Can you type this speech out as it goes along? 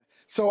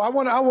So I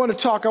want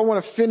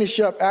to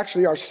finish up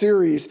actually our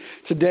series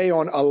today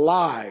on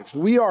alive.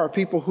 We are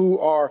people who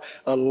are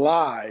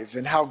alive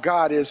and how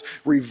God is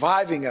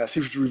reviving us.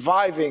 He's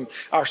reviving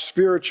our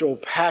spiritual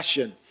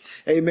passion.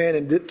 Amen.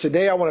 And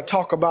today I want to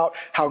talk about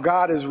how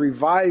God is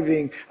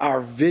reviving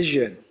our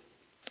vision.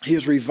 He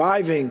is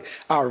reviving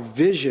our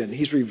vision.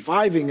 He's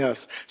reviving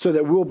us so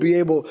that we'll be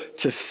able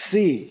to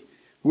see.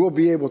 We'll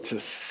be able to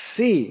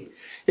see.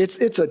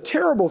 It's a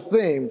terrible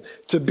thing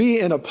to be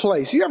in a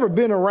place. You ever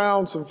been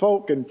around some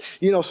folk and,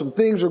 some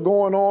things are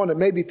going on and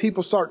maybe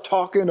people start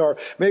talking or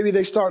maybe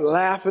they start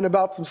laughing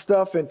about some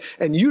stuff and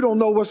you don't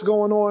know what's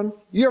going on?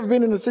 You ever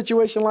been in a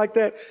situation like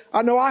that?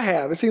 I know I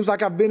have. It seems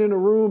like I've been in a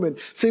room and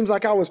it seems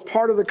like I was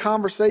part of the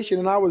conversation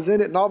and I was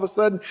in it and all of a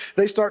sudden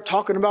they start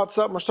talking about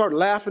something or start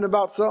laughing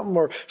about something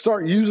or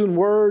start using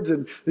words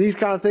and these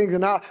kind of things.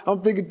 And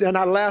I'm thinking, and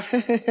I laugh,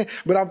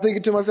 but I'm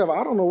thinking to myself,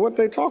 I don't know what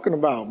they're talking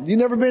about. You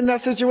never been in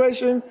that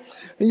situation?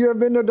 And you ever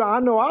been there? I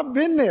know I've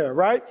been there,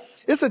 right?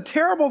 It's a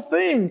terrible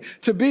thing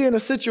to be in a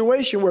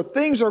situation where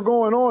things are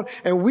going on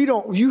and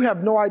you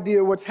have no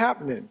idea what's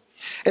happening.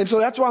 And so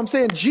that's why I'm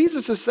saying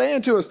Jesus is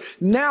saying to us,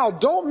 now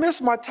don't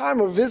miss my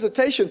time of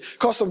visitation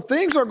because some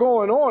things are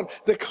going on.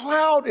 The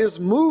cloud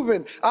is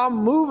moving,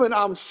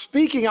 I'm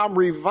speaking, I'm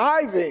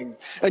reviving.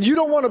 And you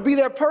don't want to be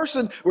that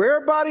person where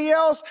everybody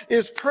else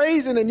is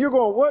praising and you're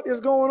going, what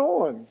is going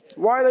on?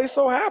 Why are they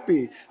so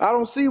happy? I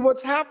don't see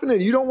what's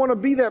happening. You don't want to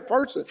be that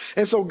person.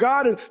 And so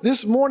God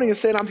this morning is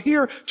saying, I'm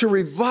here to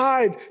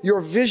revive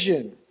your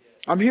vision.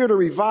 I'm here to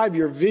revive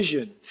your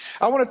vision.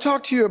 I want to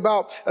talk to you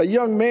about a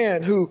young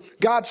man who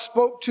God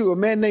spoke to, a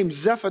man named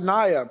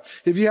Zephaniah.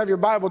 If you have your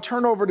Bible,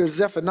 turn over to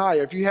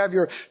Zephaniah. If you have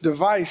your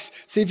device,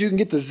 see if you can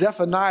get to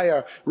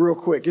Zephaniah real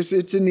quick. It's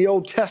in the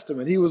Old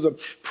Testament. He was a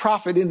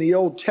prophet in the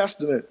Old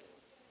Testament.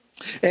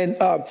 And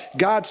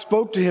God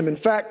spoke to him. In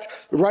fact,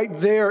 right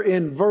there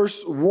in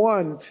verse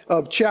 1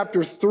 of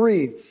chapter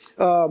 3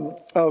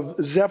 of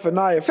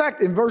Zephaniah. In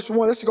fact, in verse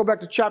 1, let's go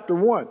back to chapter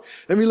 1.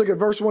 Let me look at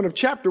verse 1 of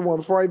chapter 1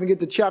 before I even get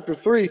to chapter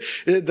 3.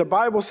 The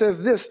Bible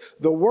says this,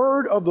 the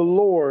word of the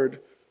Lord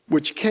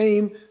which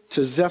came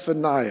to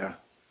Zephaniah.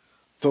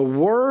 The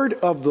word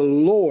of the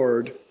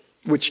Lord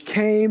which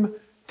came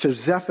to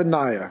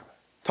Zephaniah.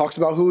 Talks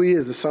about who he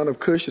is, the son of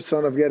Cush, the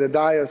son of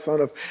Gedaliah, the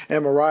son of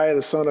Amariah,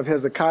 the son of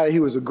Hezekiah. He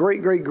was a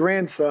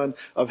great-great-grandson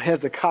of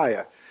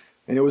Hezekiah.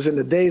 And it was in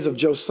the days of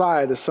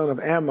Josiah, the son of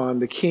Ammon,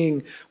 the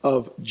king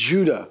of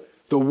Judah.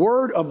 The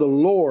word of the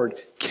Lord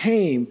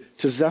came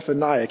to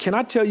Zephaniah. Can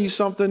I tell you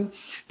something?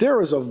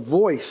 There is a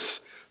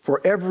voice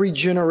for every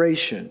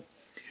generation.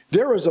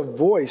 There is a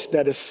voice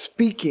that is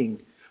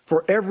speaking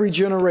for every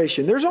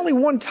generation. There's only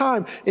one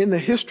time in the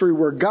history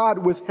where God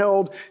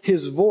withheld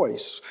his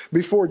voice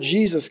before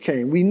Jesus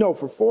came. We know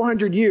for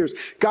 400 years,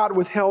 God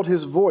withheld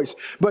his voice.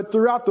 But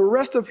throughout the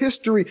rest of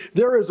history,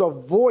 there is a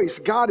voice.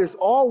 God is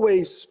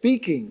always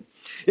speaking.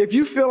 If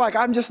you feel like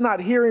I'm just not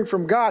hearing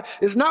from God,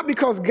 it's not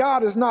because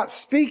God is not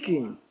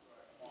speaking.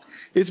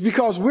 It's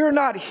because we're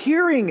not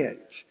hearing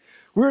it.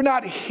 We're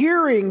not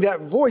hearing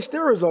that voice.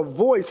 There is a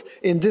voice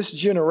in this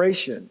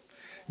generation.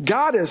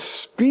 God is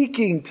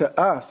speaking to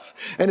us,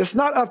 and it's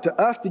not up to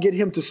us to get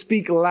him to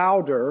speak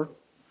louder.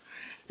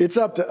 It's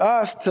up to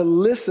us to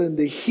listen,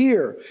 to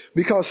hear,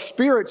 because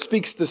spirit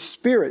speaks to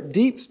spirit,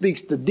 deep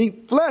speaks to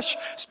deep, flesh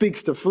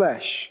speaks to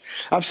flesh.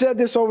 I've said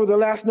this over the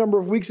last number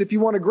of weeks. If you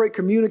want a great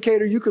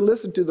communicator, you can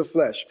listen to the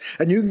flesh,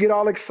 and you can get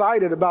all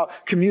excited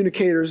about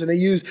communicators, and they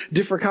use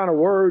different kind of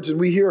words, and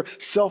we hear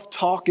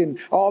self-talk and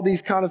all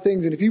these kind of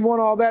things. And if you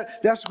want all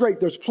that, that's great.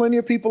 There's plenty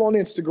of people on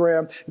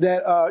Instagram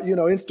that,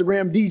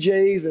 Instagram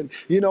DJs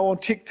and, on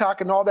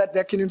TikTok and all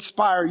that can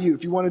inspire you.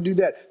 If you want to do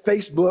that,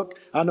 Facebook,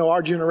 I know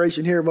our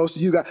generation here, most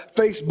of you got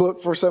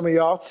Facebook for some of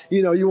y'all.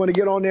 You want to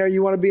get on there,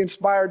 you want to be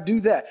inspired, do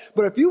that.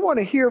 But if you want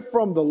to hear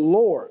from the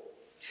Lord,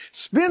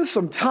 spend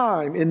some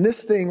time in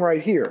this thing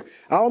right here.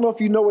 I don't know if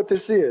you know what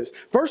this is.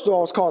 First of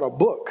all, it's called a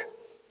book.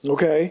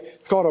 Okay?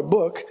 It's called a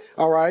book.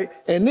 All right?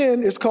 And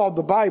then it's called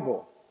the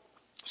Bible.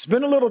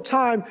 Spend a little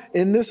time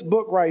in this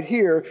book right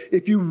here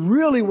if you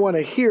really want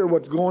to hear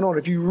what's going on.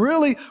 If you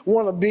really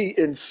want to be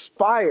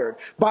inspired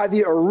by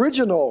the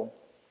original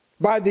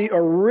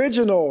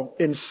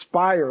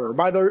inspirer,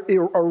 by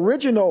the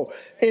original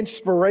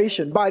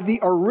inspiration, by the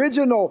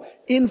original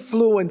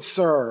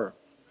influencer.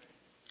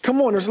 Come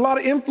on, there's a lot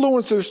of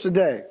influencers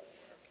today.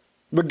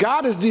 But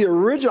God is the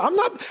original. I'm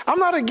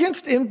not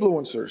against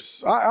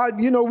influencers.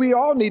 We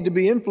all need to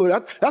be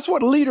influenced. That's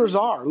what leaders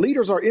are.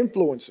 Leaders are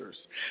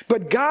influencers.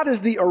 But God is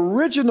the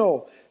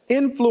original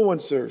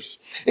influencer.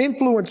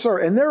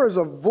 And there is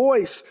a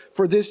voice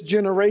for this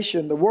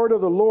generation. The word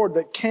of the Lord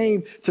that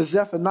came to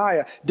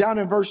Zephaniah. Down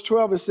in verse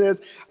 12 it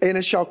says, and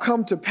it shall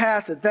come to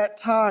pass at that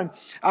time,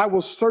 I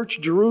will search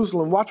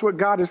Jerusalem. Watch what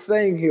God is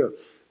saying here.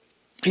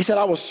 He said,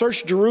 I will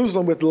search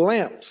Jerusalem with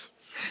lamps.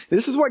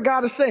 This is what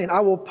God is saying.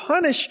 I will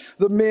punish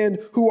the men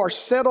who are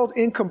settled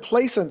in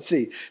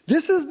complacency.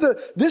 This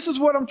is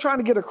what I'm trying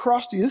to get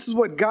across to you. This is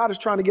what God is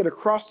trying to get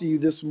across to you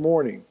this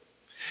morning.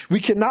 We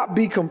cannot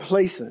be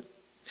complacent.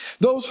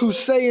 Those who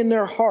say in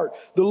their heart,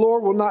 the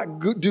Lord will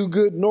not do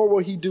good, nor will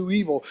he do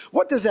evil.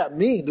 What does that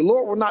mean? The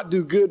Lord will not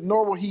do good,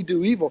 nor will he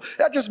do evil.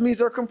 That just means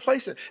they're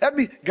complacent. That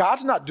means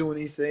God's not doing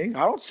anything.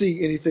 I don't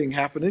see anything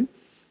happening.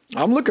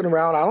 I'm looking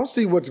around. I don't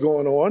see what's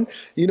going on.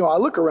 I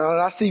look around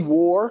and I see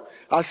war.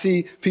 I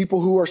see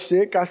people who are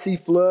sick. I see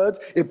floods.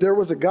 If there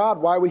was a God,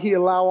 why would he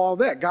allow all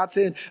that? God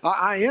saying,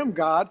 I am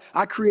God.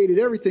 I created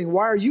everything.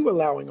 Why are you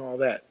allowing all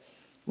that?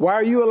 Why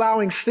are you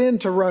allowing sin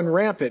to run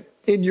rampant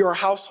in your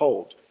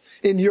household,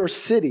 in your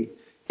city,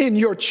 in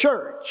your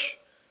church?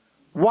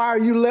 Why are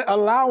you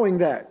allowing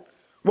that?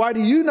 Why do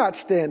you not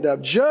stand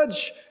up?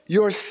 Judge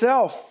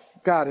yourself,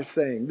 God is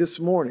saying this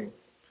morning.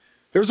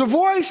 There's a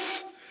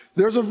voice.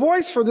 There's a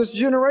voice for this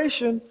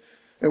generation,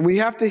 and we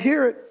have to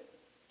hear it.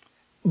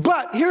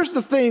 But here's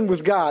the thing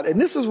with God, and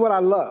this is what I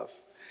love.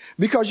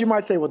 Because you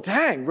might say, well,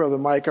 dang, Brother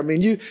Mike, I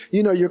mean,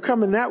 you're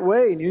coming that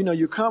way, and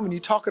you come and you're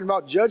talking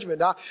about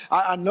judgment.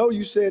 I know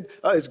you said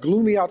it's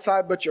gloomy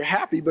outside, but you're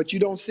happy, but you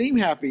don't seem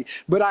happy.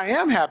 But I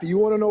am happy. You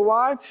want to know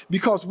why?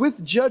 Because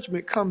with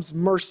judgment comes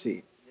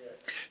mercy.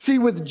 See,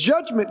 with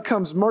judgment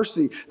comes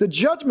mercy. The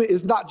judgment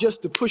is not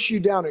just to push you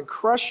down and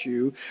crush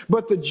you,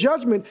 but the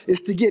judgment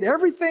is to get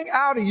everything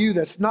out of you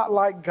that's not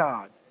like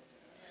God.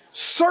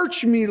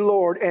 Search me,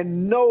 Lord,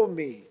 and know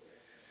me.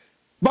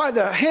 By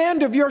the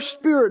hand of your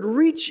Spirit,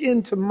 reach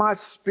into my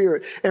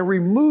spirit and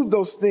remove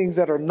those things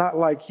that are not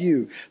like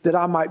you, that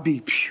I might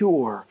be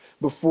pure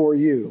before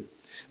you.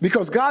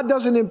 Because God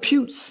doesn't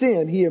impute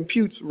sin, he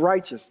imputes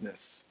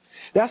righteousness.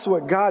 That's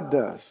what God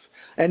does.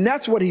 And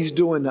that's what he's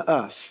doing to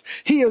us.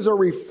 He is a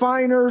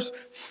refiner's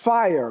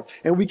fire,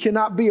 and we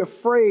cannot be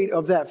afraid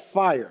of that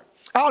fire.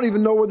 I don't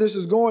even know where this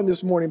is going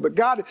this morning, but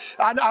God,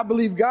 I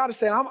believe God is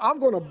saying, I'm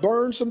going to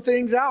burn some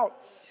things out.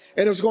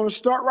 And it's going to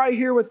start right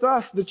here with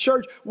us, the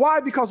church. Why?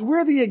 Because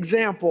we're the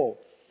example.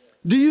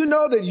 Do you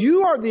know that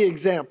you are the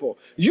example?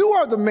 You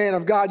are the man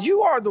of God.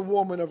 You are the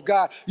woman of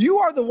God. You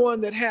are the one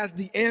that has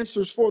the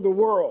answers for the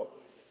world.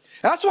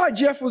 That's why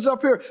Jeff was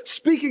up here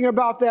speaking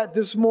about that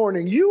this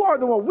morning. You are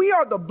the one. We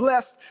are the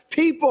blessed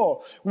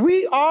people.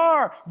 We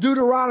are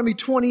Deuteronomy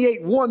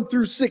 28, 1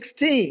 through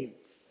 16.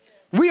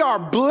 We are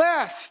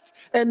blessed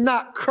and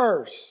not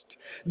cursed.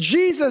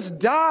 Jesus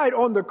died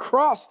on the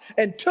cross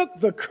and took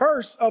the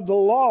curse of the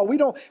law. We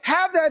don't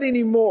have that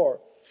anymore.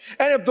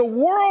 And if the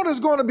world is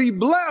going to be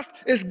blessed,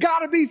 it's got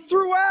to be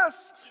through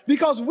us,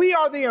 because we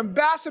are the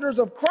ambassadors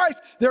of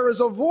Christ. There is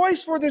a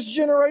voice for this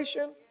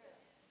generation.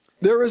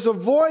 There is a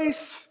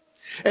voice.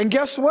 And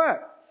guess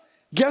what?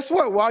 Guess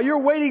what? While you're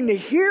waiting to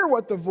hear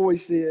what the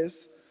voice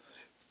is,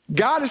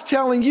 God is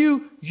telling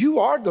you, you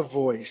are the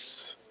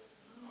voice.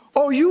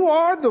 Oh, you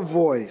are the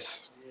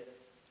voice.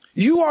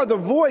 You are the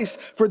voice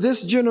for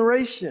this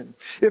generation.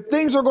 If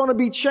things are going to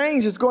be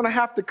changed, it's going to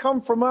have to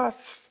come from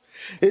us.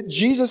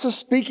 Jesus is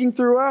speaking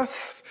through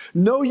us.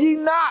 Know ye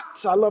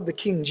not, I love the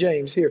King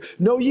James here,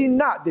 know ye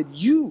not that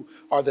you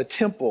are the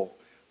temple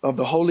of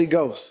the Holy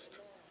Ghost.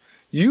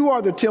 You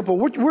are the temple.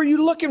 Were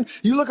you looking?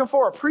 You looking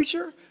for a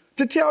preacher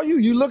to tell you?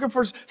 You looking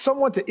for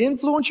someone to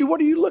influence you?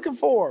 What are you looking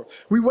for?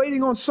 We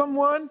waiting on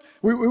someone?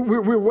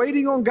 We're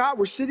waiting on God.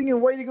 We're sitting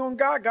and waiting on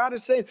God. God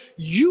is saying,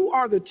 you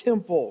are the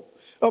temple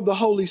of the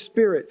Holy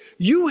Spirit.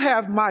 You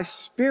have my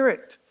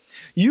spirit.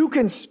 You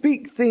can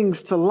speak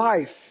things to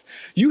life.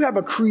 You have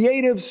a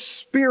creative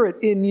spirit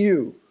in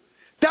you.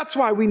 That's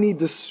why we need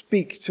to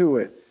speak to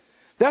it.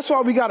 That's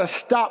why we got to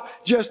stop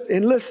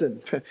and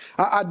listen.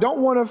 I don't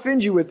want to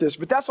offend you with this,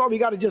 but that's why we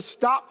got to just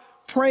stop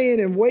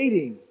praying and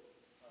waiting.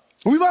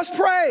 We must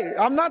pray.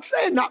 I'm not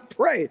saying not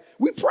pray.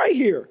 We pray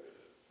here.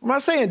 I'm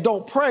not saying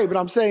don't pray, but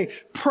I'm saying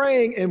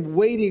praying and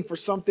waiting for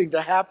something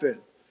to happen.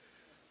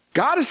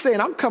 God is saying,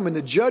 I'm coming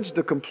to judge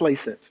the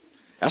complacent.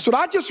 That's what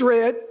I just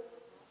read.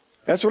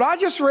 That's what I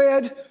just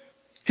read.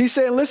 He's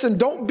saying, listen,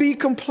 don't be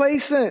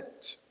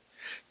complacent.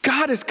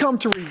 God has come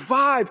to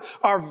revive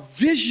our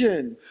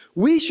vision.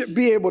 We should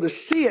be able to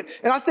see it.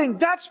 And I think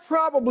that's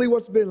probably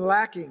what's been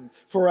lacking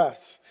for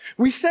us.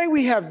 We say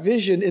we have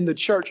vision in the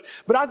church,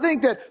 but I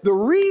think that the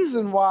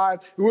reason why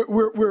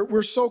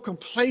we're so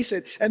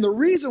complacent, and the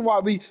reason why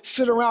we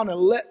sit around and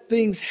let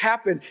things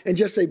happen and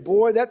just say,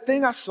 boy, that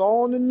thing I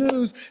saw on the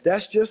news,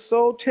 that's just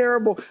so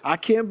terrible. I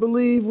can't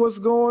believe what's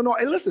going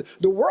on. And listen,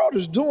 the world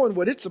is doing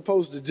what it's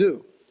supposed to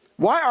do.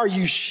 Why are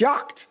you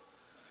shocked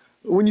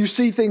when you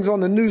see things on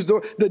the news?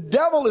 The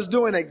devil is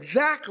doing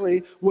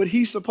exactly what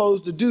he's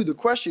supposed to do. The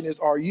question is,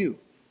 are you?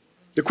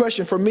 The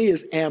question for me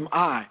is, am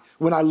I,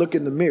 when I look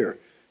in the mirror?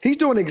 He's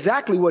doing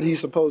exactly what he's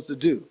supposed to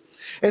do.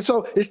 And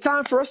so it's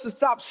time for us to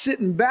stop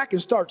sitting back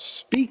and start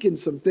speaking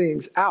some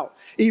things out,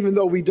 even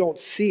though we don't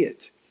see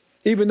it.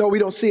 Even though we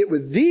don't see it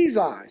with these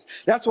eyes.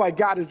 That's why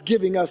God is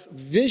giving us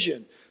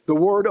vision. The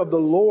word of the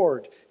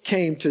Lord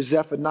came to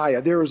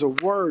Zephaniah. There is a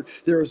word,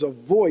 there is a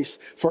voice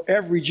for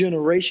every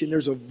generation.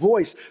 There's a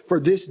voice for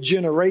this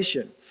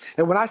generation.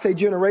 And when I say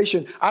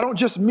generation, I don't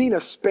just mean a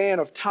span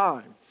of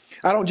time.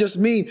 I don't just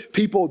mean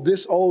people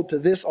this old to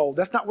this old.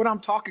 That's not what I'm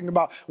talking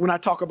about when I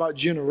talk about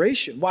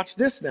generation. Watch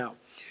this now.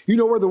 You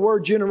know where the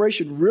word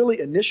generation really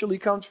initially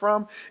comes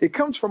from? It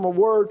comes from a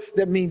word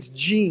that means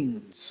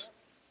genes.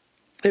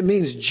 It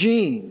means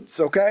genes,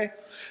 okay?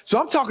 So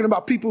I'm talking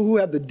about people who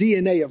have the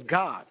DNA of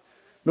God.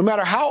 No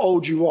matter how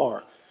old you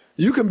are.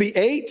 You can be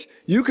 8,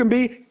 you can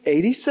be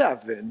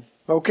 87,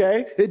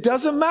 okay? It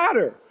doesn't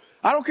matter.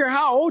 I don't care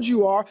how old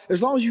you are,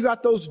 as long as you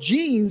got those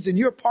genes and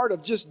you're part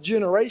of this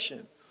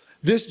generation.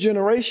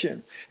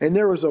 And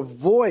there is a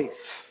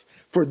voice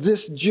for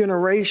this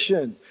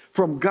generation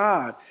from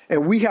God,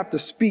 and we have to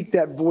speak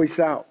that voice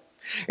out.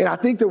 And I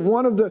think that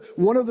one of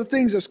the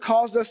things that's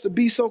caused us to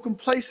be so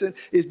complacent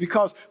is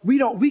because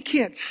we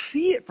can't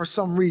see it for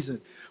some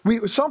reason.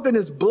 Something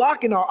is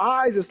blocking our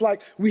eyes. It's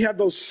like we have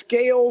those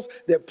scales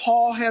that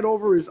Paul had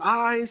over his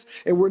eyes,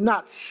 and we're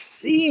not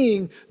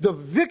seeing the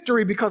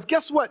victory, because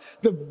guess what?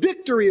 The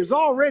victory is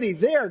already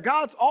there.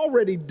 God's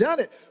already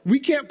done it. We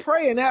can't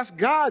pray and ask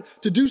God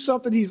to do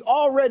something he's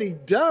already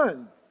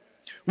done.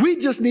 We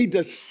just need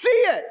to see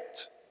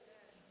it.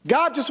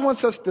 God just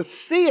wants us to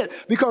see it,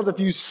 because if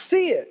you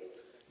see it,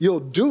 you'll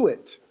do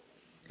it.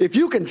 If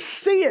you can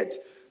see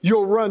it,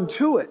 you'll run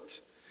to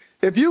it.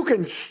 If you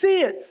can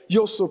see it,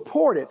 you'll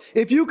support it.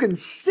 If you can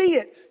see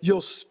it,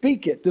 you'll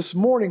speak it. This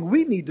morning,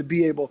 we need to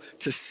be able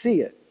to see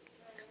it.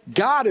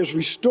 God is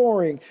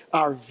restoring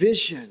our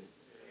vision.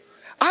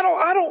 I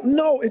don't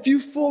know if you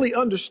fully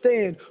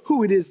understand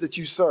who it is that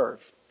you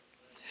serve.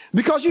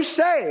 Because you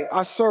say,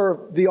 I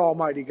serve the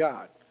Almighty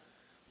God.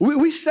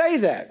 We say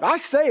that. I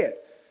say it.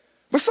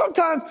 But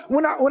sometimes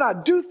when I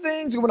do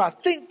things, and when I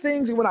think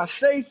things, and when I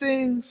say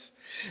things,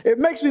 it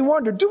makes me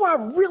wonder, do I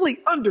really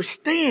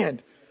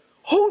understand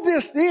who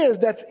this is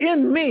that's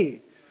in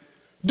me?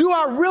 Do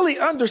I really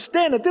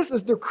understand that this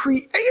is the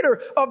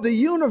creator of the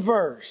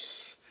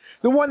universe?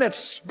 The one that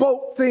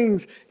spoke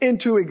things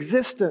into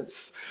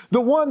existence.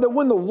 The one that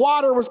when the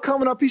water was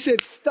coming up, he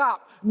said,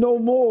 stop, no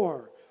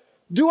more.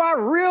 Do I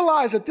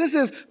realize that this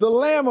is the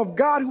Lamb of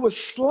God who was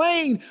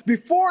slain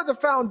before the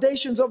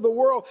foundations of the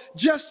world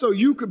just so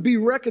you could be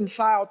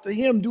reconciled to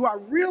him? Do I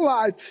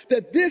realize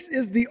that this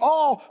is the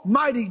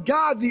Almighty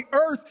God? The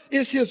earth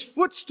is his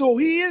footstool.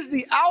 He is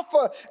the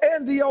Alpha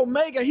and the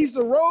Omega. He's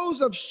the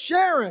Rose of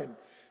Sharon.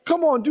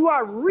 Come on, do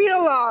I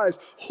realize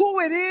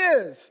who it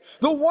is?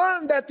 The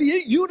one that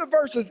the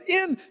universe is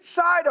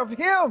inside of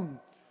him.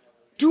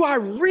 Do I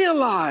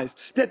realize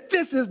that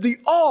this is the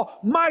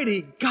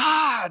Almighty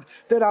God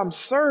that I'm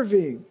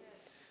serving?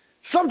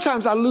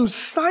 Sometimes I lose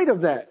sight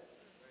of that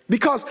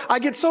because I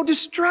get so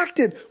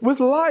distracted with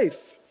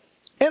life.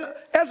 And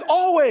as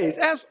always,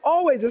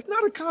 it's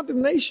not a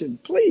condemnation,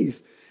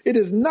 please. It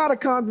is not a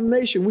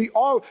condemnation.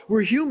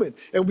 We're human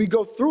and we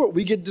go through it.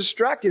 We get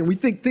distracted and we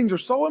think things are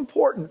so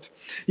important.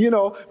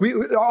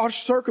 Our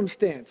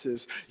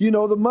circumstances,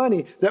 the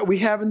money that we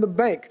have in the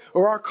bank,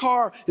 or our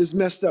car is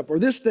messed up, or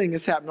this thing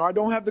is happening, or I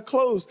don't have the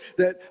clothes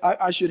that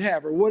I should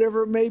have, or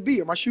whatever it may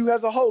be, or my shoe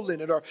has a hole in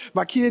it, or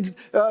my kids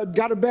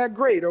got a bad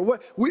grade, or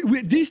what.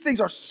 These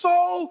things are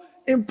so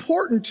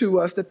important to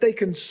us that they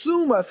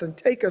consume us and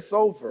take us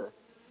over.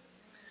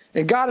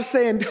 And God is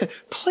saying,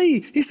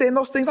 please, he's saying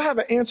those things. I have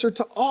an answer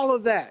to all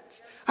of that.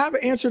 I have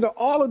an answer to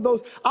all of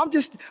those.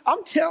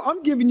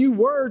 I'm giving you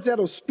words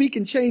that'll speak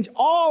and change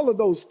all of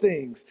those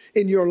things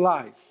in your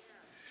life.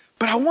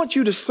 But I want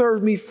you to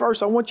serve me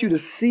first. I want you to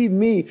see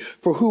me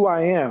for who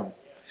I am.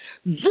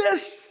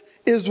 This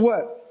is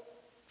what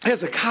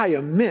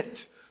Hezekiah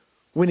meant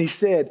when he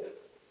said,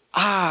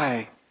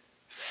 I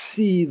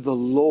see the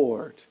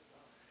Lord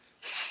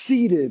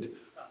seated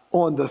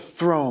on the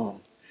throne,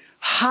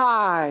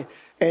 high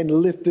and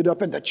lifted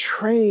up, in the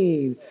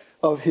train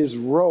of his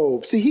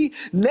robe. See,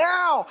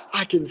 now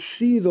I can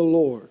see the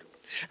Lord.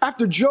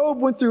 After Job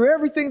went through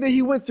everything that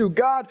he went through,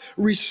 God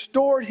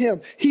restored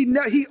him.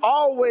 He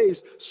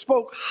always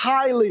spoke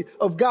highly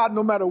of God,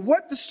 no matter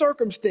what the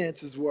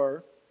circumstances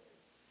were.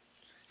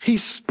 He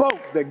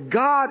spoke that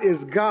God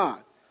is God.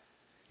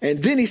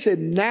 And then he said,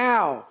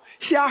 now,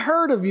 see, I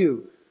heard of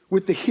you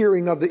with the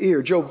hearing of the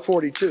ear, Job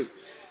 42.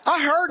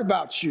 I heard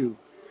about you.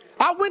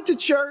 I went to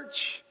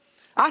church.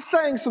 I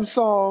sang some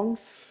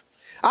songs.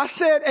 I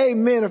said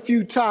amen a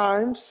few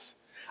times.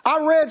 I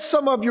read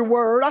some of your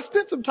word. I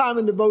spent some time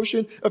in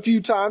devotion a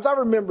few times. I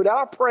remember that.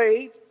 I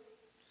prayed.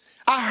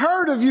 I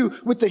heard of you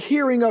with the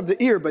hearing of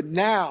the ear, but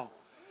now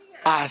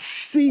I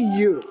see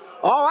you.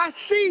 Oh, I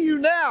see you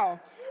now.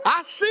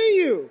 I see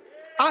you.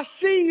 I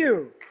see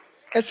you.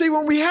 And see,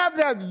 when we have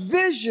that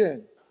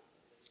vision,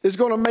 it's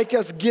going to make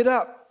us get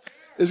up.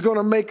 It's going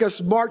to make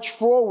us march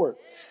forward.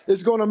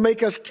 It's going to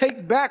make us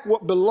take back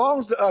what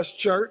belongs to us,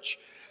 church.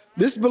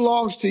 This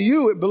belongs to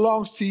you. It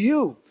belongs to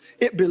you.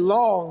 It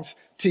belongs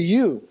to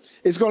you.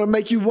 It's going to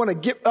make you want to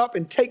get up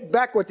and take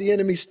back what the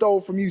enemy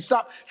stole from you.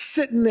 Stop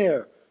sitting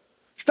there.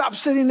 Stop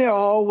sitting there.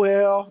 Oh,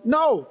 well,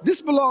 no,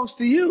 this belongs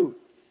to you.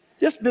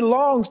 This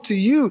belongs to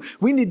you.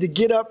 We need to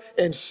get up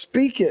and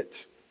speak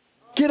it.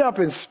 Get up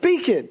and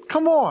speak it.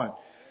 Come on.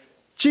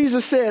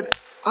 Jesus said,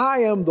 I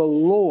am the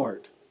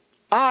Lord.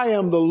 I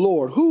am the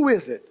Lord. Who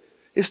is it?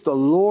 It's the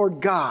Lord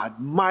God,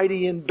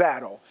 mighty in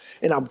battle.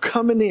 And I'm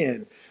coming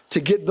in to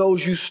get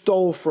those you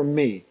stole from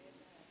me.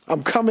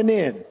 I'm coming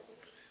in.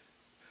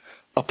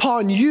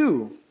 Upon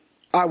you,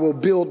 I will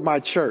build my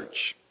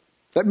church.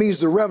 That means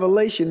the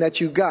revelation that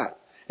you got.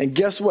 And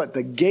guess what?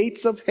 The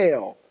gates of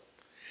hell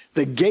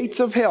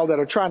that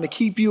are trying to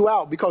keep you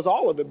out, because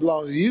all of it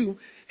belongs to you.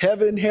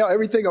 Heaven, hell,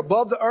 everything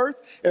above the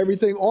earth,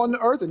 everything on the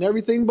earth, and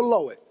everything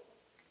below it.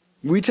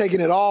 We're taking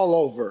it all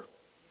over.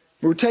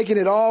 We're taking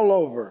it all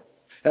over.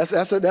 That's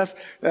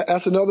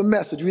another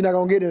message. We're not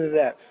going to get into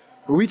that.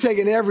 But we're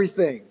taking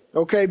everything,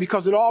 okay?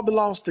 Because it all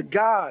belongs to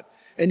God,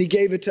 and he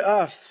gave it to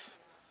us.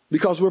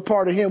 Because we're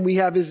part of him, we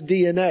have his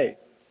DNA.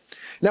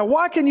 Now,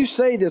 why can you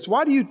say this?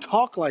 Why do you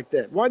talk like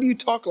that? Why do you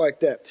talk like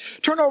that?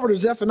 Turn over to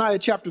Zephaniah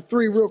chapter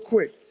 3 real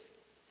quick.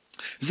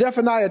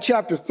 Zephaniah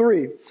chapter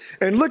 3.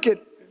 And look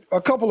at a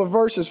couple of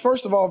verses.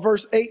 First of all,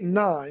 verse 8 and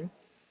 9.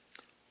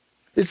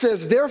 It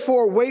says,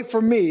 therefore wait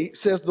for me,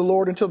 says the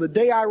Lord, until the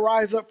day I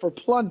rise up for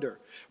plunder.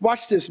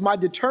 Watch this. My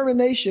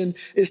determination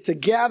is to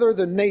gather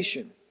the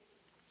nation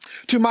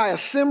to my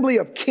assembly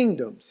of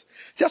kingdoms.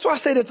 See, that's why I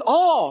said it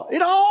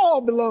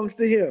all belongs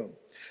to him.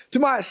 To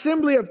my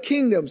assembly of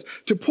kingdoms,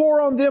 to pour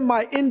on them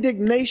my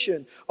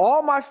indignation,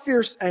 all my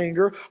fierce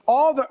anger,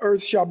 all the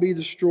earth shall be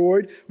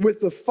destroyed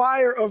with the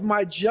fire of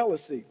my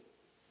jealousy.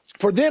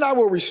 For then I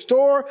will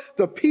restore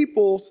the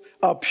peoples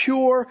a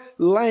pure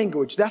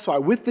language. That's why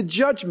with the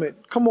judgment,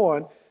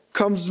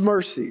 comes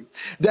mercy,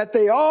 that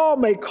they all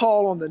may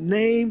call on the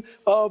name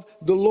of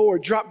the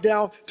Lord. Drop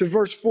down to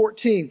verse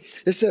 14.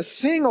 It says,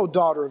 sing, O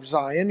daughter of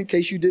Zion, in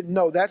case you didn't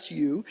know, that's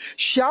you.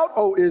 Shout,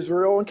 O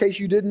Israel, in case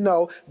you didn't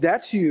know,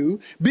 that's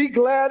you. Be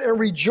glad and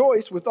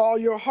rejoice with all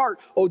your heart,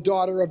 O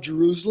daughter of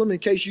Jerusalem, in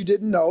case you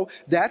didn't know,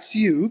 that's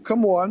you.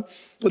 Come on.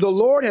 The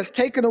Lord has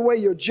taken away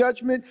your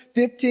judgment.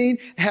 15,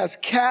 has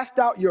cast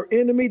out your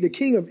enemy. The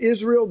King of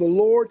Israel, the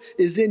Lord,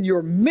 is in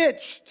your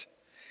midst.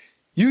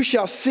 You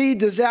shall see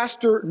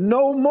disaster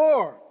no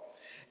more.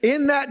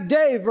 In that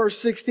day, verse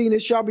 16,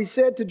 it shall be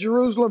said to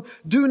Jerusalem,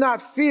 do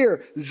not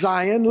fear,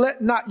 Zion,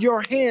 let not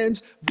your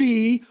hands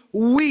be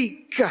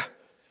weak.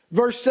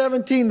 Verse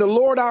 17, the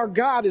Lord our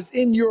God is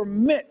in your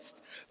midst.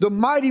 The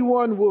mighty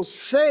one will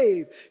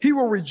save. He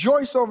will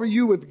rejoice over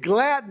you with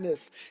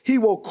gladness. He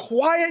will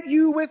quiet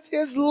you with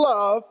his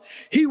love.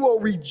 He will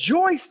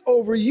rejoice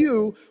over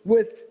you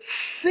with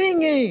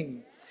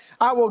singing.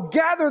 I will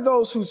gather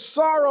those who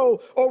sorrow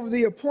over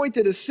the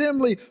appointed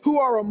assembly, who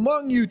are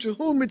among you, to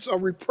whom it's a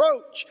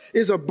reproach,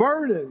 is a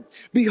burden.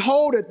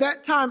 Behold, at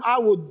that time I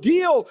will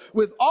deal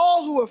with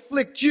all who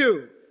afflict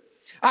you.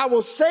 I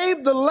will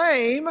save the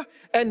lame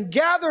and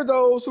gather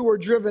those who are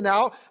driven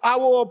out. I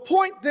will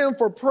appoint them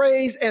for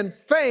praise and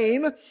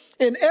fame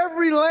in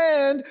every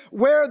land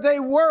where they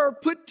were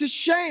put to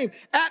shame.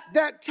 At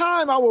that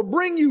time, I will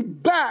bring you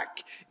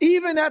back,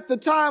 even at the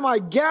time I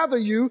gather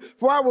you,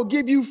 for I will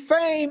give you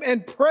fame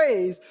and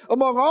praise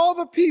among all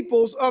the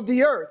peoples of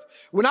the earth.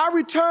 When I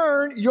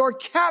return your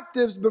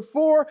captives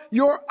before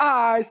your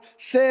eyes,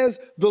 says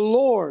the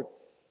Lord.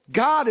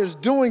 God is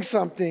doing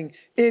something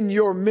in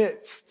your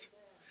midst.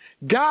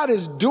 God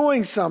is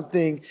doing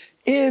something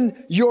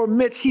in your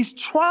midst. He's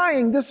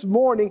trying this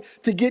morning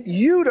to get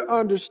you to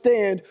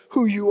understand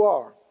who you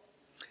are.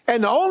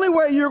 And the only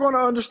way you're going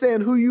to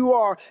understand who you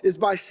are is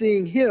by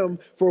seeing him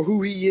for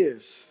who he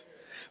is.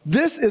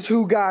 This is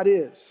who God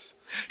is.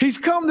 He's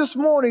come this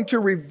morning to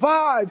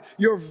revive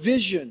your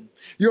vision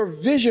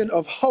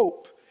of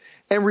hope,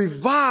 and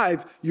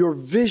revive your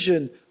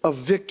vision of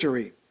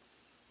victory.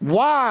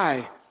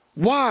 Why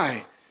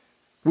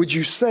would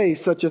you say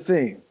such a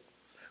thing?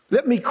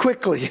 Let me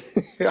quickly,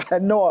 I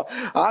know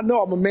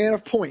I'm a man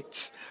of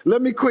points.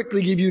 Let me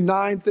quickly give you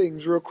 9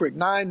 things real quick,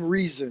 9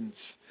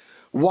 reasons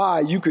why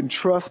you can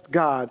trust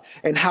God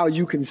and how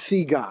you can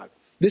see God.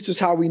 This is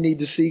how we need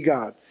to see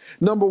God.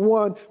 Number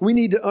 1, we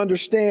need to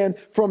understand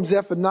from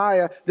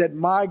Zephaniah that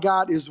my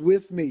God is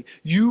with me.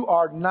 You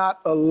are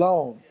not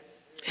alone.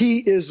 He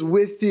is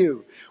with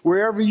you.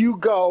 Wherever you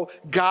go,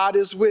 God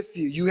is with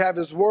you. You have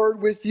his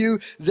word with you.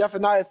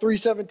 Zephaniah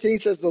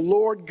 3:17 says, the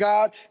Lord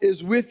God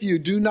is with you.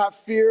 Do not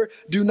fear.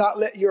 Do not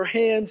let your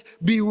hands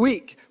be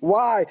weak.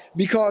 Why?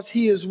 Because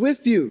he is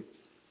with you.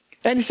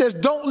 And he says,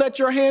 don't let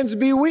your hands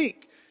be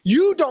weak.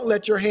 You don't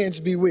let your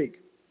hands be weak.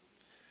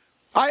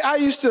 I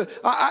used to,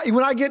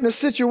 when I get in a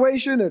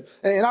situation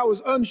and I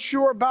was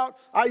unsure about,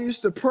 I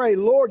used to pray,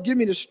 Lord, give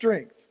me the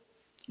strength.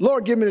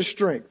 Lord, give me the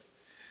strength.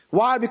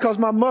 Why? Because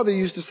my mother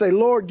used to say,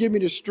 Lord, give me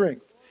the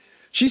strength.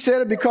 She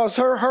said it because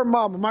her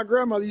mama, my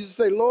grandmother, used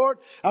to say, Lord,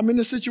 I'm in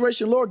this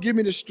situation. Lord, give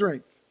me the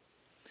strength.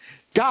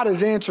 God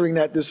is answering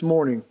that this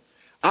morning.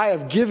 I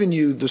have given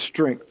you the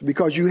strength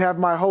because you have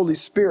my Holy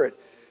Spirit.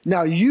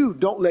 Now you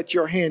don't let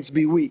your hands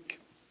be weak.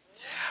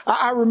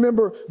 I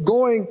remember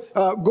going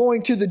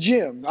to the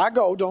gym.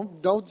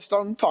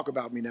 Don't talk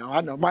about me now.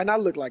 I know it might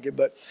not look like it,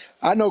 but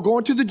I know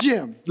going to the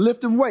gym,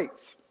 lifting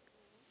weights.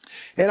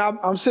 And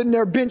I'm sitting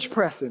there bench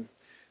pressing.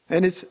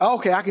 And it's,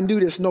 okay, I can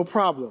do this, no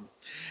problem.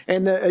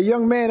 And a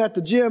young man at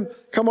the gym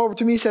come over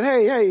to me and said,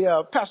 hey,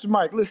 Pastor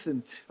Mike,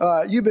 listen,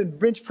 you've been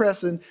bench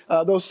pressing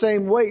those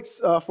same weights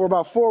for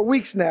about 4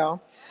 weeks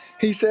now.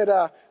 He said,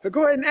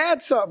 go ahead and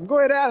add something. Go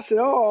ahead and add. I said,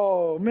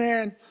 oh,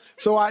 man.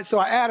 So I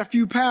add a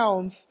few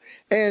pounds,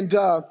 and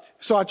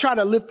so I try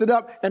to lift it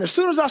up. And as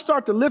soon as I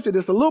start to lift it,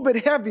 it's a little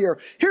bit heavier.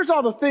 Here's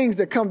all the things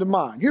that come to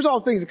mind. Here's all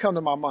the things that come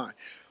to my mind.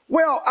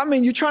 Well, I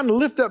mean, you're trying to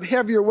lift up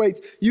heavier weights.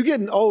 You're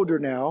getting older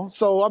now.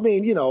 So, I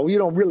mean, you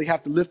don't really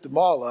have to lift them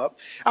all up.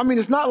 I mean,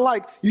 it's not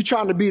like you're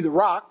trying to be The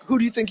Rock. Who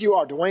do you think you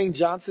are, Dwayne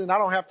Johnson? I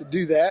don't have to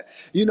do that.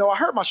 I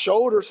hurt my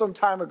shoulder some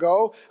time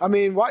ago. I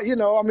mean,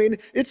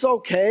 it's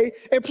okay.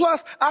 And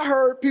plus, I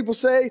heard people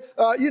say,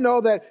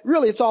 that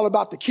really it's all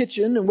about the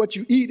kitchen and what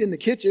you eat in the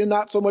kitchen,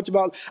 not so much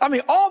about,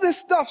 all this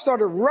stuff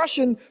started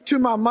rushing to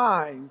my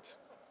mind.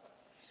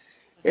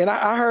 And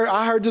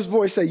I heard this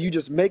voice say, you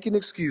just making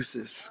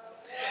excuses.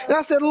 And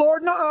I said,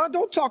 Lord, no,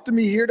 don't talk to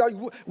me here.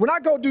 When I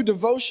go do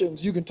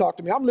devotions, you can talk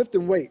to me. I'm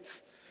lifting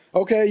weights.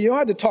 Okay, you don't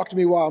have to talk to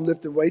me while I'm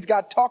lifting weights.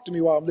 God, talk to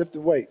me while I'm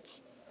lifting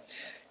weights.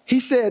 He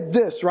said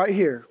this right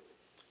here.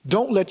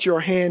 Don't let your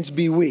hands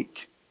be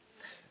weak.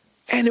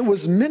 And it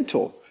was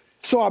mental.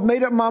 So I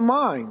made up my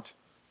mind.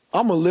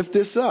 I'm going to lift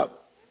this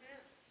up.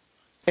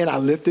 And I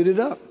lifted it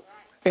up.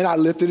 And I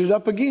lifted it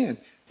up again.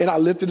 And I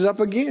lifted it up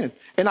again.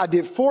 And I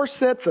did 4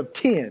 sets of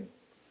 10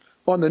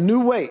 on the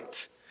new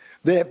weight.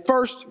 That at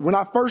first, when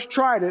I first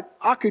tried it,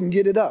 I couldn't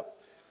get it up.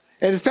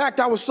 And in fact,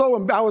 I was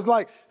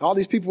like, all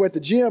these people at the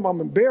gym, I'm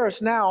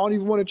embarrassed now. I don't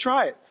even want to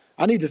try it.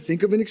 I need to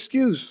think of an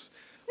excuse.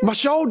 My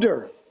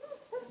shoulder.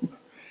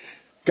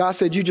 God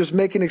said, you're just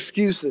making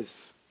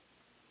excuses.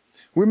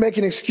 We're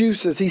making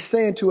excuses. He's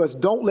saying to us,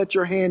 don't let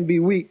your hand be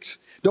weak.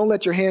 Don't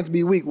let your hands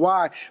be weak.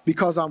 Why?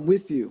 Because I'm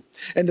with you.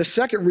 And the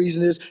second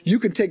reason is you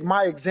can take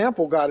my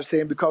example, God is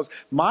saying, because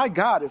my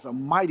God is a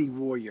mighty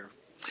warrior.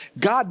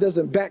 God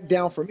doesn't back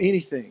down from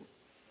anything.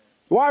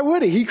 Why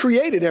would he? He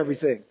created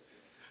everything.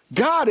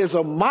 God is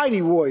a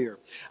mighty warrior.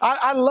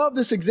 I love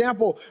this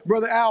example,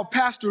 Brother Al.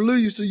 Pastor Lou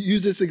used to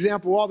use this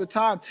example all the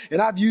time,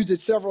 and I've used it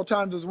several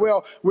times as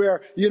well,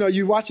 where,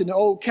 you're watching the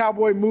old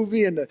cowboy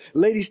movie and the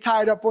lady's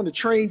tied up on the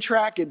train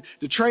track and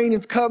the train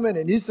is coming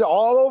and it's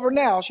all over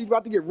now. She's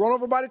about to get run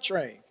over by the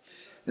train.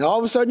 And all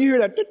of a sudden you hear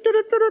that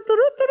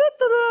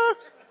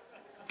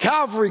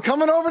Calvary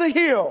coming over the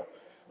hill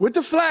with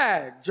the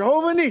flag,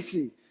 Jehovah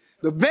Nissi.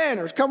 The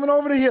banner's coming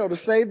over the hill to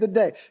save the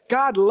day.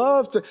 God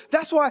loves to.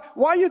 That's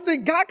why you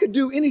think God could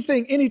do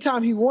anything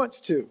anytime he wants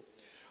to.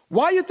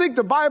 Why you think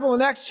the Bible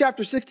in Acts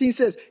chapter 16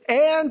 says,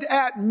 and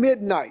at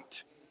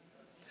midnight.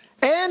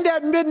 And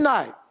at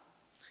midnight.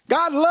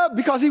 God loved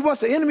because he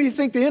wants the enemy to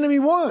think the enemy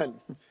won.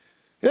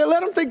 Yeah,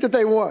 let them think that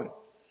they won.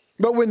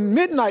 But when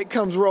midnight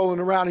comes rolling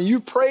around and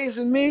you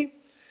praising me,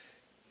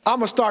 I'm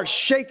going to start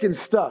shaking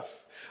stuff.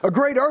 A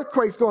great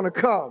earthquake's going to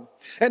come.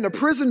 And the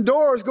prison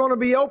door is going to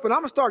be open. I'm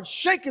going to start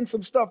shaking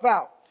some stuff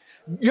out.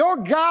 Your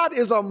God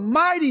is a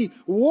mighty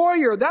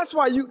warrior. That's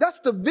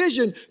the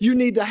vision you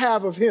need to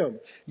have of him.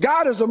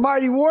 God is a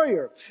mighty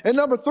warrior. And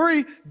number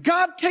 3,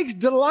 God takes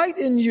delight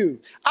in you.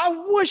 I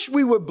wish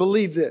we would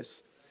believe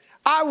this.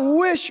 I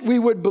wish we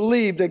would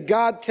believe that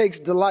God takes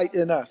delight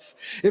in us.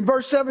 In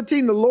verse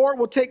 17, the Lord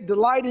will take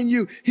delight in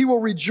you. He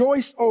will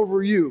rejoice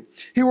over you.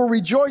 He will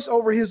rejoice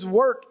over his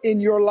work in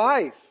your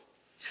life.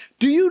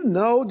 Do you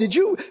know,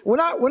 when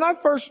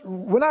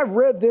I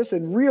read this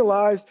and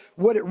realized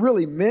what it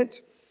really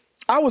meant,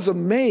 I was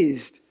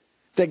amazed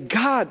that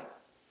God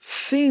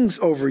sings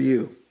over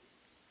you.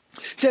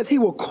 It says he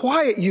will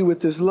quiet you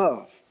with his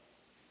love.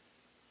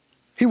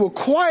 He will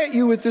quiet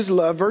you with his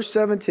love, verse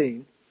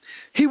 17.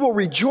 He will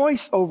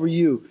rejoice over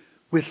you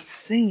with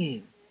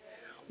singing.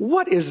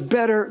 What is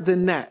better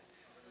than that?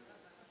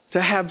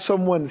 To have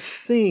someone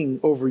sing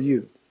over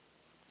you.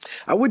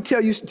 I would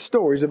tell you some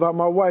stories about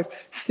my wife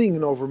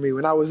singing over me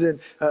when my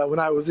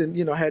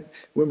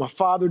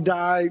father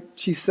died.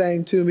 She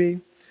sang to me,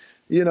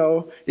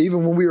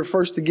 even when we were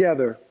first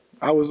together.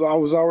 I was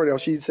already.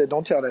 She said,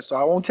 "Don't tell that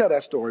story." I won't tell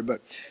that story, but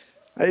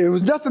it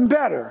was nothing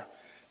better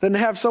than to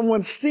have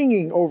someone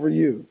singing over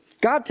you.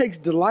 God takes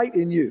delight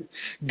in you.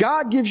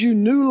 God gives you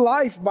new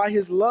life by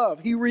his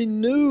love. He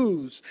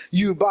renews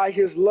you by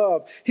his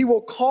love. He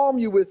will calm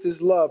you with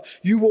his love.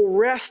 You will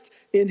rest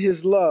in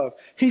his love.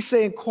 He's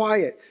saying,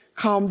 quiet,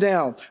 calm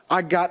down.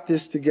 I got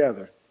this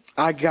together.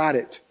 I got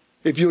it.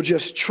 If you'll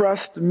just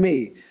trust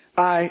me,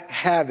 I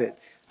have it.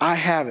 I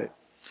have it.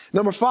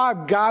 Number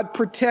 5, God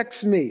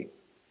protects me.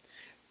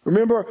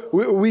 Remember,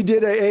 we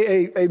did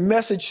a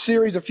message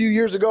series a few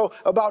years ago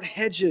about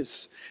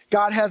hedges.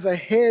 God has a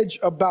hedge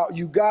about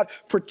you. God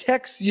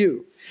protects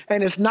you.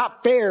 And it's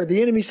not fair.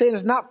 The enemy's saying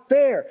it's not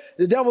fair.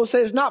 The devil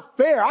says it's not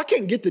fair. I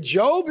can't get to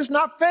Job. It's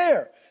not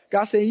fair.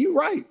 God's saying, you're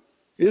right.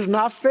 It's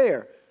not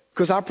fair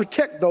because I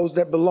protect those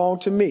that belong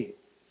to me.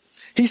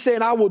 He's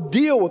saying, I will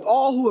deal with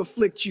all who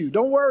afflict you.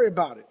 Don't worry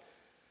about it.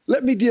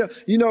 Let me deal.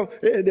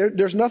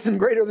 There's nothing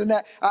greater than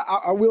that.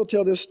 I will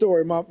tell this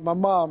story. My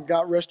mom,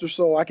 God rest her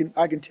soul. I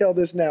can tell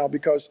this now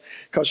because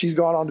she's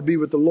gone on to be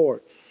with the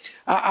Lord.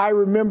 I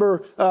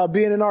remember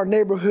being in our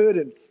neighborhood,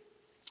 and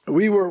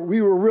we were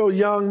real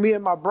young, me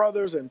and my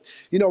brothers, and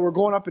we're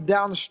going up and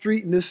down the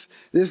street, and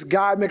this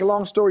guy, make a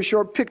long story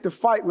short, picked a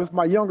fight with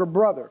my younger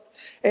brother.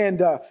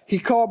 And he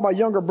called my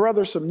younger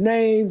brother some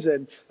names,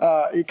 and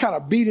he kind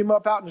of beat him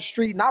up out in the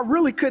street. And I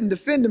really couldn't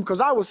defend him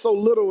because I was so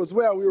little as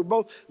well. We were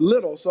both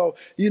little. So,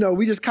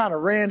 we just kind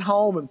of ran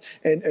home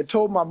and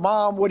told my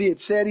mom what he had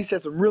said. He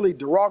said some really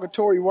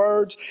derogatory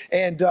words.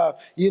 And,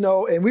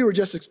 and we were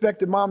just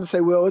expecting mom to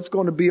say, well, it's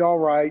going to be all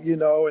right,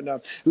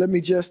 and let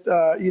me just,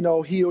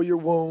 heal your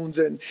wounds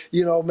and,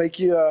 make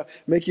you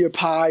a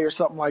pie or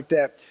something like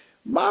that.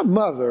 My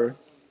mother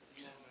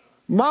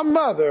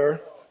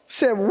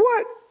said,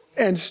 what?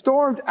 And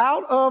stormed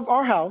out of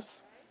our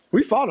house.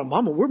 We followed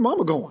Mama. Where's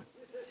Mama going?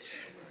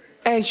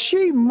 And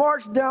she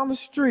marched down the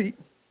street,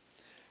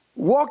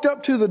 walked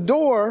up to the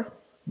door,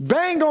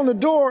 banged on the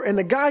door, and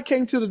the guy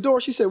came to the door.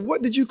 She said,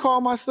 what did you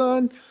call my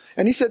son?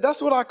 And he said,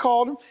 that's what I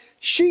called him.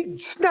 She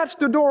snatched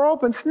the door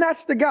open,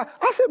 snatched the guy.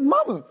 I said,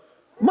 Mama,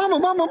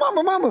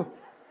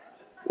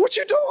 what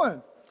you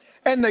doing?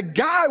 And the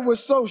guy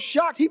was so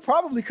shocked. He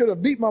probably could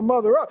have beat my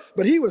mother up,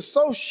 but he was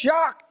so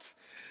shocked.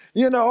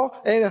 And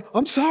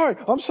I'm sorry,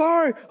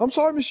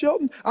 Miss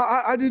Shelton.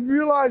 I didn't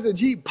realize that.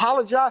 He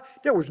apologized.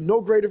 There was no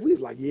greater. We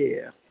was like,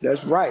 yeah,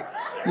 that's right.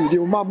 You did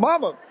with my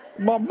mama.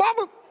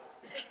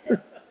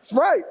 That's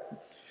right.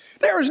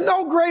 There is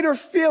no greater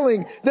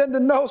feeling than to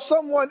know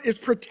someone is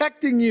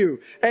protecting you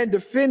and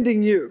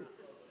defending you.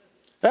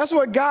 That's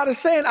what God is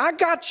saying. I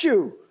got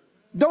you.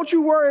 Don't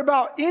you worry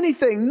about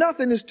anything.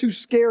 Nothing is too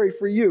scary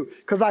for you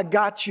because I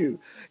got you.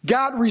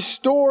 God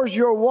restores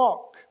your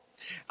walk.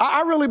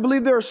 I really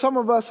believe there are some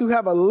of us who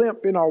have a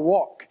limp in our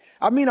walk.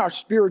 I mean our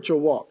spiritual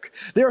walk.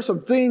 There are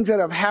some things that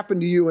have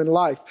happened to you in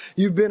life.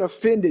 You've been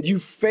offended. You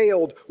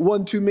failed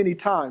one too many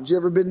times. You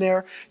ever been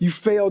there? You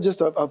failed just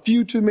a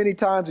few too many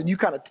times and you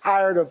kind of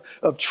tired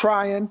of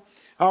trying.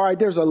 All right,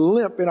 there's a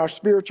limp in our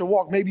spiritual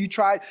walk. Maybe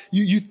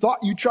you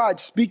thought you tried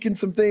speaking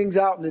some things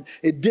out and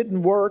it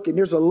didn't work, and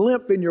there's a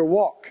limp in your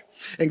walk.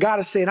 And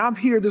God is saying, I'm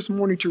here this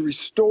morning to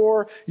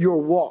restore your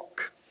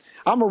walk.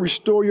 I'm going to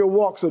restore your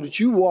walk so that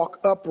you walk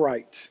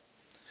upright.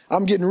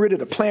 I'm getting rid of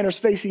the plantar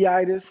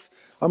fasciitis.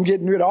 I'm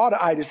getting rid of all the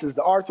itises,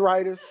 the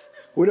arthritis,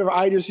 whatever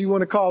itis you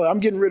want to call it. I'm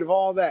getting rid of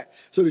all that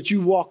so that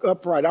you walk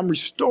upright. I'm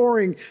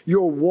restoring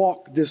your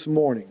walk this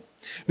morning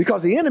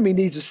because the enemy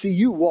needs to see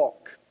you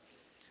walk.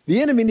 The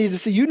enemy needs to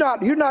see you're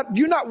not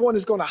one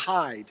that's going to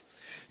hide.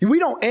 We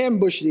don't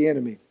ambush the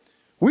enemy.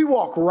 We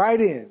walk right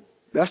in.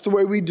 That's the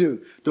way we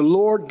do. The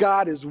Lord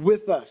God is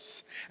with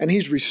us, and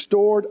he's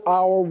restored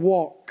our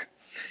walk.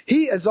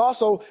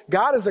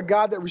 God is a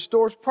God that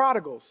restores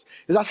prodigals.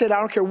 As I said, I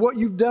don't care what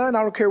you've done.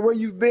 I don't care where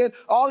you've been.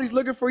 All he's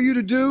looking for you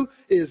to do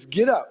is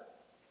get up.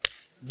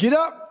 Get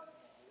up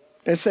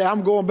and say,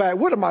 I'm going back.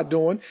 What am I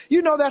doing?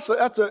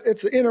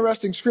 It's an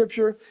interesting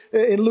scripture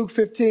in Luke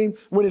 15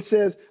 when it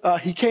says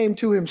he came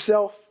to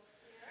himself.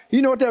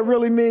 You know what that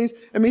really means?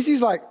 It means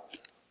he's like,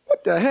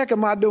 what the heck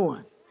am I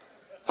doing?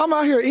 I'm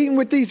out here eating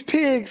with these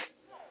pigs.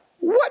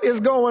 What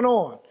is going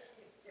on?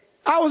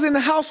 I was in the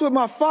house with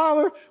my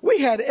father. We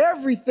had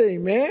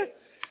everything, man.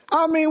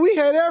 We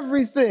had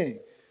everything.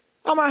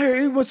 I'm out here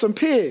eating with some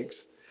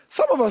pigs.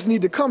 Some of us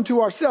need to come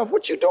to ourselves.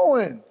 What you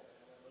doing?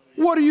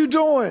 What are you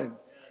doing?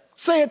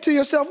 Say it to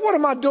yourself. What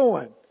am I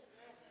doing?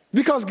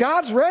 Because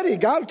God's ready.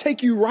 God will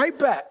take you right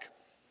back.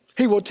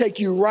 He will take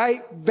you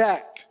right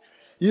back.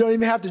 You don't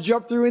even have to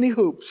jump through any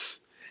hoops.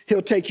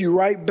 He'll take you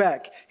right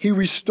back. He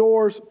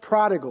restores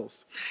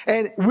prodigals.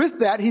 And with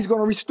that, he's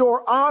going to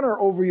restore honor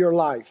over your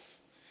life.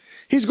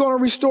 He's going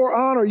to restore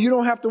honor. You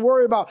don't have to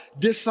worry about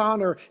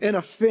dishonor and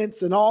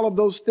offense and all of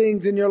those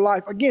things in your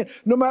life. Again,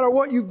 no matter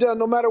what you've done,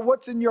 no matter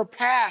what's in your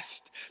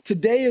past,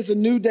 today is a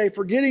new day,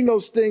 forgetting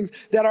those things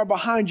that are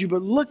behind you,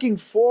 but looking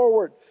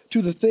forward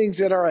to the things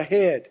that are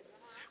ahead.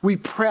 We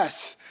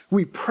press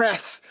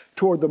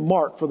toward the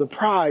mark for the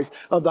prize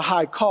of the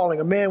high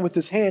calling. A man with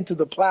his hand to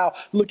the plow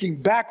looking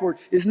backward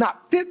is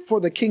not fit for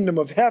the kingdom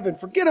of heaven.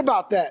 Forget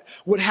about that,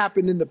 what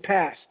happened in the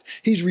past.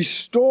 He's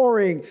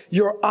restoring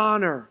your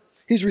honor.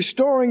 He's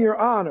restoring your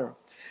honor.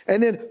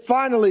 And then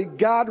finally,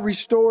 God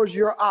restores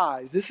your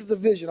eyes. This is the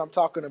vision I'm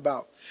talking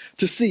about.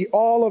 To see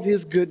all of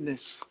his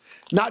goodness,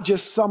 not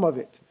just some of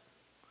it.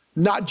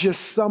 Not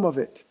just some of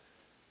it.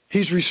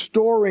 He's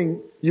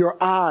restoring your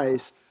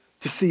eyes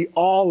to see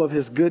all of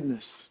his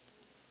goodness.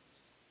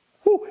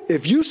 Whew,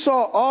 if you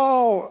saw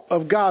all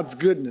of God's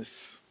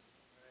goodness,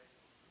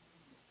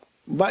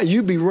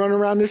 you'd be running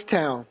around this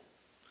town.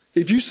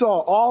 If you saw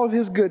all of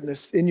his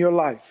goodness in your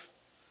life,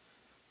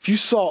 if you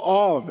saw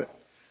all of it,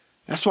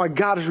 that's why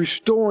God is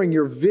restoring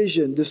your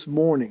vision this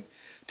morning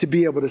to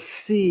be able to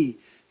see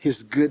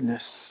his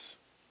goodness.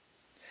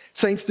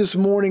 Saints, this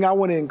morning I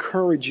want to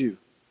encourage you.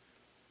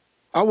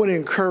 I want to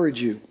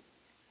encourage you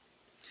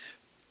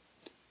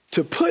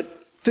to put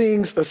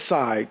things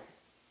aside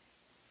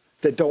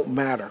that don't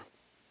matter.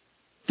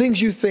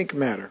 Things you think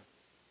matter.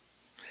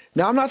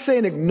 Now, I'm not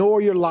saying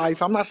ignore your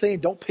life. I'm not saying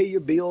don't pay your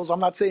bills. I'm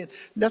not saying,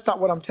 that's not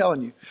what I'm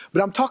telling you.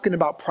 But I'm talking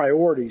about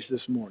priorities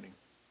this morning.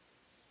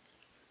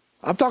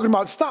 I'm talking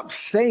about stop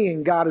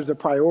saying God is a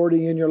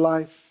priority in your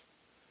life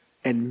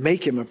and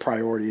make him a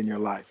priority in your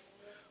life.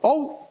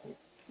 Oh,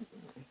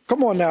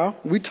 Come on now.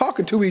 We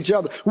talking to each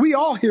other. We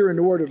all hearing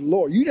the word of the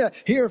Lord. You not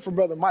hearing from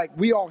Brother Mike.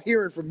 We all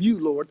hearing from you,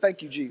 Lord.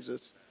 Thank you,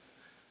 Jesus.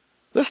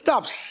 Let's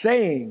stop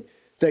saying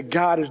that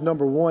God is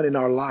number one in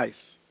our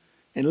life.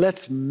 And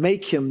let's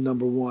make him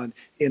number one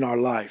in our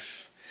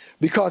life.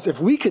 Because if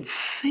we could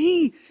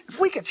see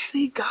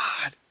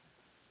God,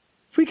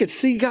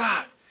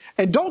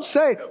 and don't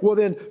say, well,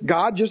 then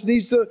God just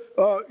needs to,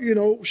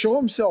 show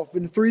himself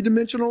in the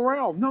three-dimensional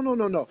realm.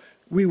 No.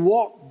 We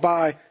walk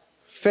by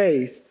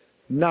faith,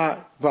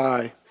 not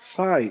by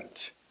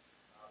sight.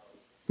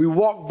 We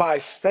walk by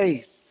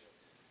faith.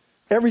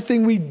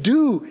 Everything we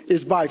do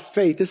is by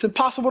faith. It's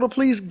impossible to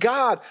please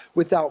God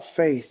without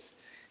faith.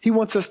 He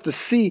wants us to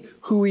see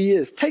who he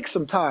is. Take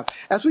some time.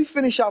 As we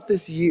finish out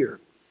this year,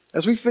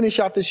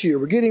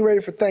 we're getting ready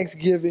for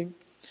Thanksgiving.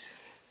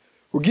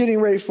 We're getting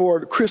ready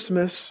for the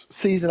Christmas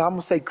season. I'm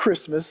going to say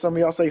Christmas. Some of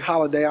y'all say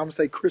holiday. I'm going to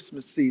say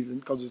Christmas season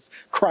because it's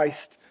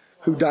Christ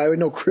who died. We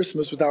know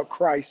Christmas without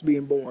Christ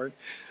being born.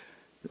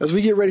 As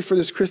we get ready for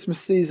this Christmas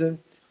season,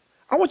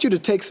 I want you to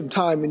take some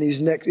time in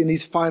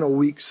these final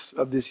weeks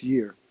of this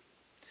year.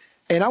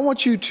 And I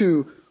want you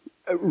to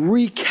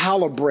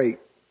recalibrate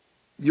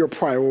your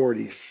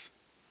priorities.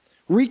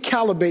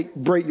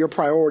 Recalibrate your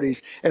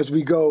priorities as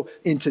we go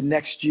into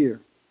next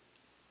year.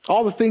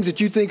 All the things that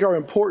you think are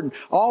important,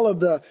 all of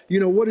the,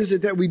 what is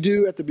it that we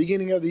do at the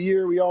beginning of the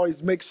year? We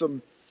always make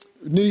some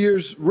New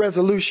Year's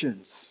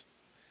resolutions.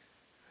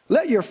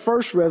 Let your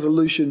first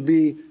resolution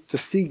be to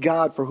see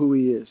God for who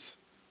he is,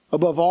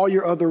 above all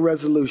your other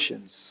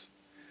resolutions.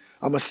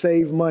 I'm going to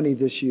save money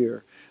this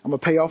year. I'm going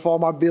to pay off all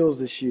my bills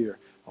this year.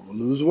 I'm going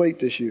to lose weight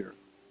this year.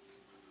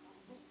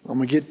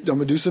 I'm going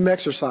to do some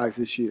exercise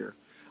this year.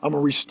 I'm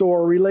going to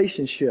restore a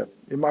relationship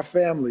in my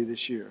family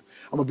this year.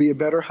 I'm going to be a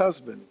better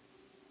husband.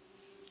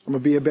 I'm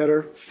going to be a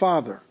better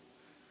father.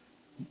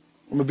 I'm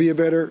going to be a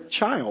better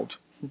child.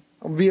 I'm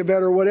going to be a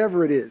better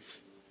whatever it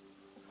is.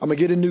 I'm going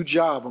to get a new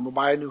job. I'm going to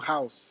buy a new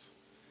house.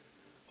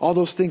 All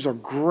those things are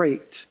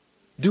great.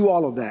 Do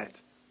all of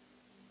that.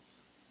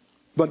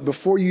 But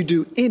before you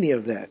do any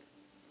of that,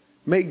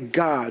 make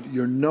God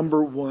your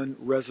number one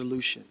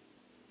resolution.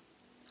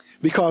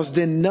 Because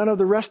then none of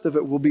the rest of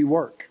it will be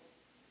work.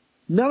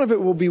 None of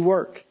it will be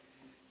work.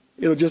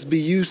 It'll just be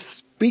you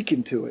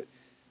speaking to it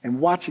and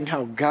watching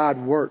how God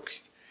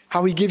works,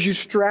 how he gives you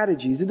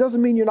strategies. It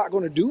doesn't mean you're not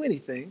going to do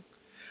anything,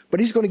 but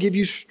he's going to give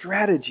you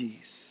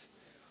strategies.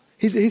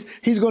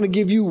 He's going to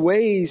give you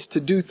ways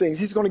to do things.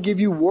 He's going to give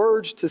you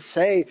words to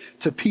say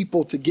to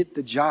people to get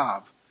the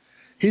job.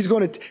 He's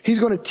going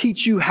to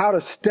teach you how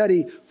to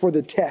study for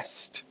the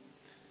test.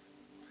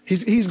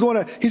 He's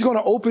going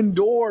to open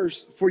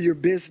doors for your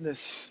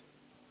business.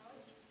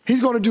 He's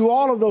going to do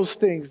all of those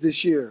things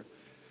this year.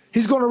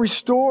 He's going to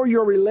restore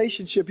your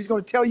relationship. He's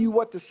going to tell you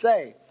what to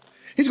say.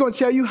 He's going to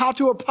tell you how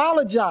to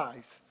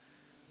apologize.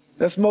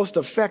 That's most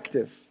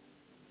effective.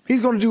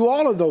 He's going to do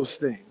all of those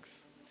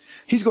things.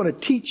 He's going to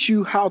teach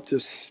you how to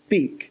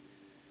speak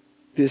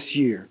this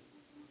year.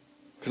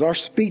 Because our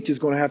speech is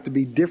going to have to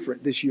be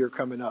different this year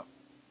coming up.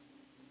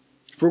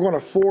 If we're going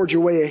to forge a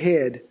way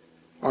ahead,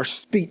 our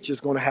speech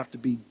is going to have to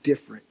be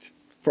different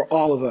for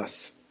all of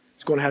us.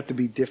 It's going to have to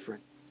be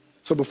different.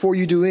 So before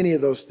you do any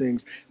of those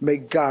things,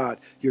 make God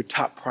your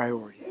top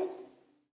priority.